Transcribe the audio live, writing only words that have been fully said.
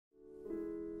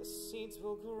seeds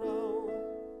will grow,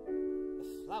 the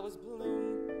flowers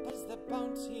bloom, but is the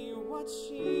bounty what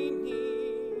she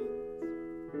needs?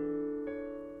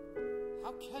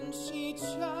 How can she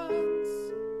chance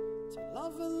to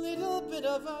love a little bit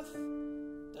of earth?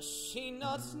 Does she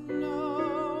not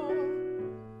know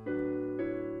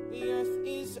the earth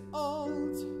is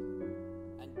old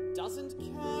and doesn't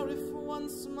care if one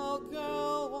small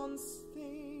girl wants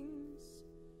things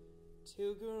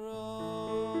to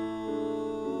grow?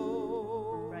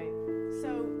 Right. So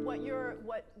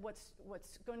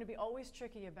what's going to be always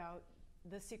tricky about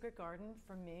The Secret Garden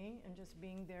for me, and just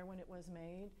being there when it was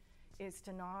made, is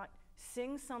to not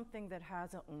sing something that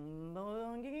has a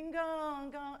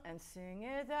and sing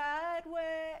it that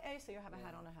way. So you have a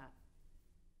hat on a hat.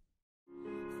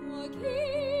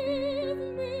 Forgive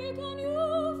me, can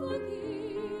you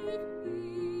forgive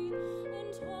me,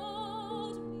 and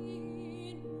taught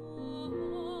me not,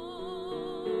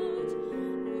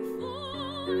 or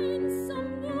find some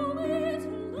new way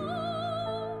to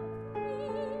love me,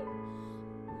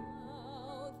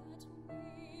 now that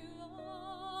we're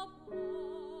apart.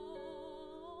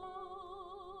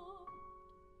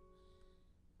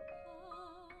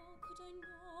 How could I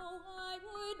know I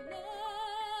would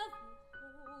never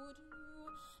hold you,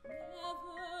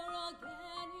 never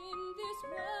again in this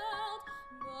world?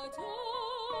 But oh,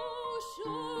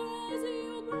 sure as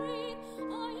you breathe,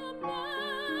 I am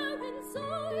there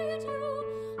inside you.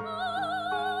 Oh,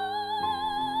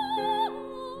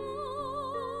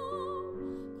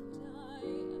 could I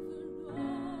ever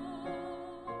know?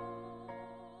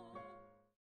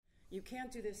 You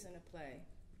can't do this in a play,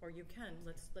 or you can.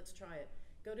 Let's try it.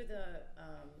 Go to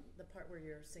the part where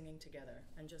you're singing together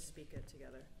and just speak it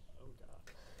together. Oh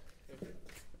God.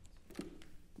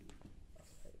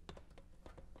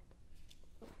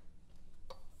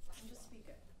 And just speak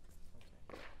it.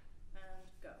 Okay. And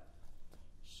go.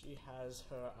 She has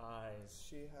her eyes.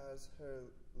 She has her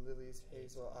Lily's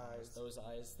hazel eyes. Those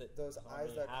eyes that closed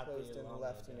and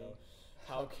left me.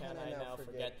 How can I now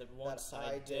forget that once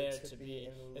I dared to be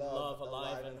in love,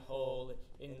 alive and whole,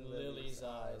 in Lily's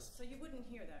eyes? So you wouldn't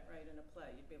hear that, right, in a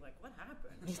play. You'd be like, what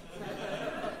happened?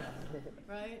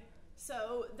 Right?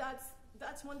 So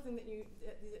that's one thing that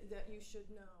you should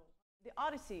know. The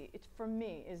Odyssey, for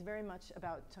me, is very much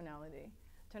about tonality.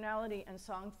 Tonality and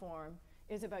song form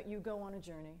is about you go on a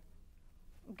journey.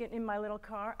 I'm getting in my little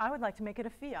car. I would like to make it a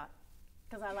Fiat,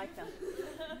 because I like them.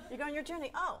 You go on your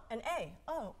journey. Oh, an A.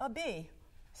 Oh, a B.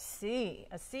 C.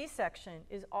 A C section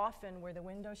is often where the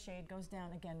window shade goes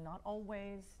down. Again, not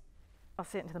always. I'll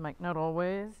say it into the mic. Not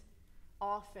always.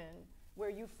 Often, where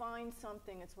you find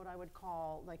something, it's what I would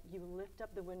call, like you lift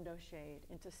up the window shade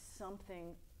into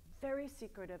something very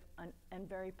secretive and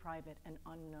very private and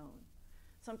unknown.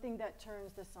 Something that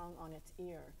turns the song on its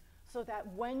ear. So that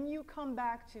when you come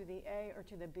back to the A or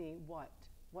to the B, what?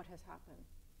 What has happened?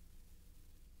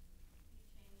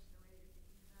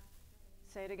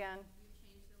 Say it again. You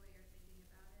change the way you're thinking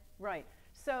about it. Right.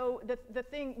 So the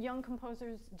thing, young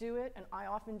composers do it, and I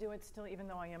often do it still, even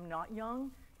though I am not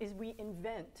young, is we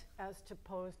invent as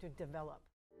opposed to develop.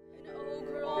 An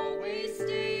ogre always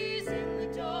stays in the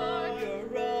dark.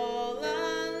 You're all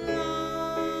alone.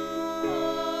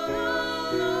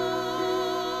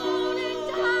 Alone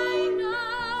and I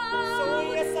know. So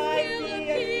yes, I'd be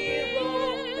a hero,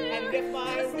 and if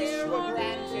my wish were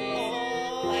granted,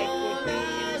 life would be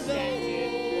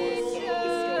enchanted, or so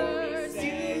the story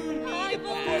said. I Of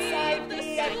course I'd be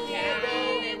a hero,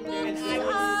 and I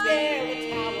would scale a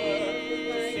tower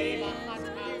to save a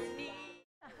hothouse.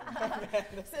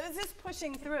 So it's just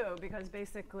pushing through, because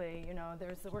basically, you know,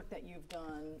 there's the work that you've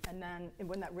done, and then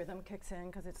when that rhythm kicks in,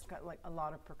 because it's got like a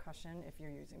lot of percussion, if you're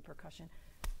using percussion,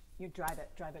 you drive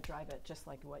it, just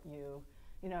like what you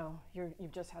know,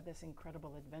 you've just had this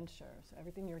incredible adventure. So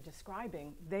everything you're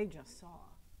describing, they just saw.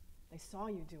 They saw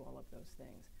you do all of those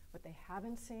things. What they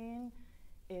haven't seen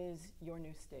is your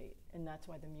new state, and that's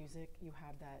why the music, you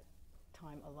have that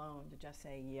time alone to just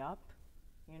say, yup,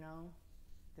 you know,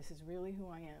 this is really who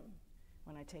I am.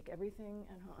 When I take everything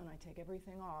and I take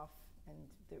everything off, and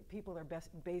people are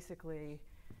basically,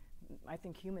 I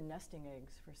think, human nesting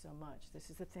eggs for so much. This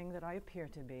is the thing that I appear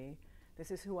to be. This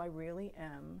is who I really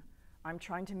am. I'm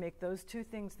trying to make those two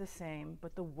things the same,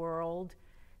 but the world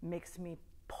makes me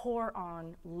pour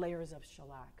on layers of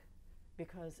shellac,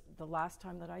 because the last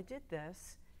time that I did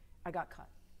this, I got cut.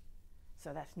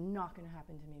 So that's not going to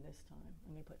happen to me this time.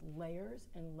 I'm going to put layers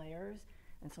and layers,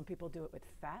 and some people do it with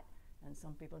fat, and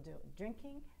some people do it with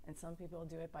drinking, and some people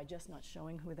do it by just not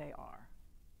showing who they are.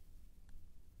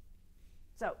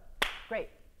 So, great.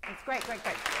 It's great, great,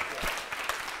 great.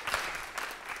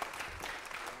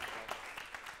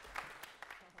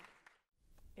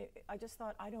 I just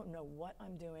thought, I don't know what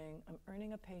I'm doing. I'm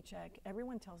earning a paycheck.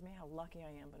 Everyone tells me how lucky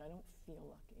I am, but I don't feel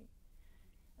lucky.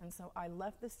 And so I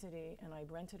left the city and I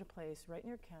rented a place right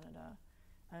near Canada.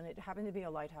 And it happened to be a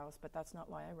lighthouse, but that's not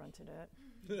why I rented it.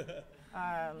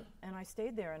 And I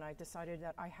stayed there, and I decided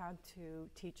that I had to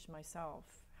teach myself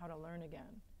how to learn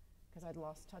again, because I'd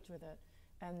lost touch with it.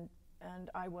 And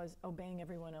I was obeying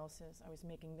everyone else's. I was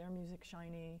making their music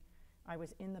shiny. I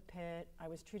was in the pit. I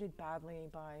was treated badly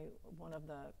by one of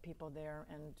the people there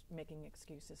and making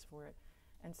excuses for it.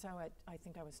 And so I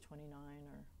think I was 29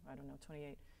 or, I don't know,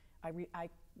 28. I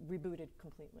rebooted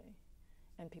completely.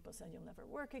 And people said, you'll never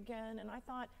work again. And I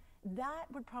thought, that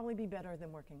would probably be better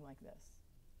than working like this,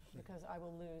 because I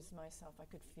will lose myself. I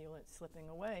could feel it slipping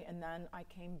away. And then I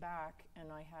came back,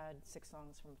 and I had 6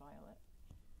 songs from Violet.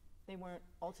 They weren't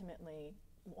ultimately,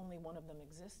 only one of them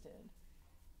existed.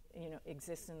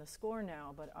 Exists in the score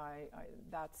now, but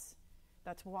that's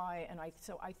why. And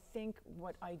so I think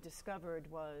what I discovered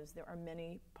was there are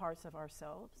many parts of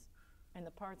ourselves, and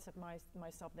the parts of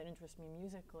myself that interest me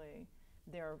musically,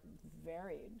 they're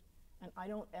varied. And I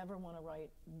don't ever want to write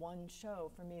one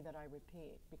show for me that I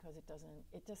repeat, because it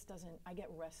just doesn't, I get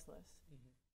restless. Mm-hmm.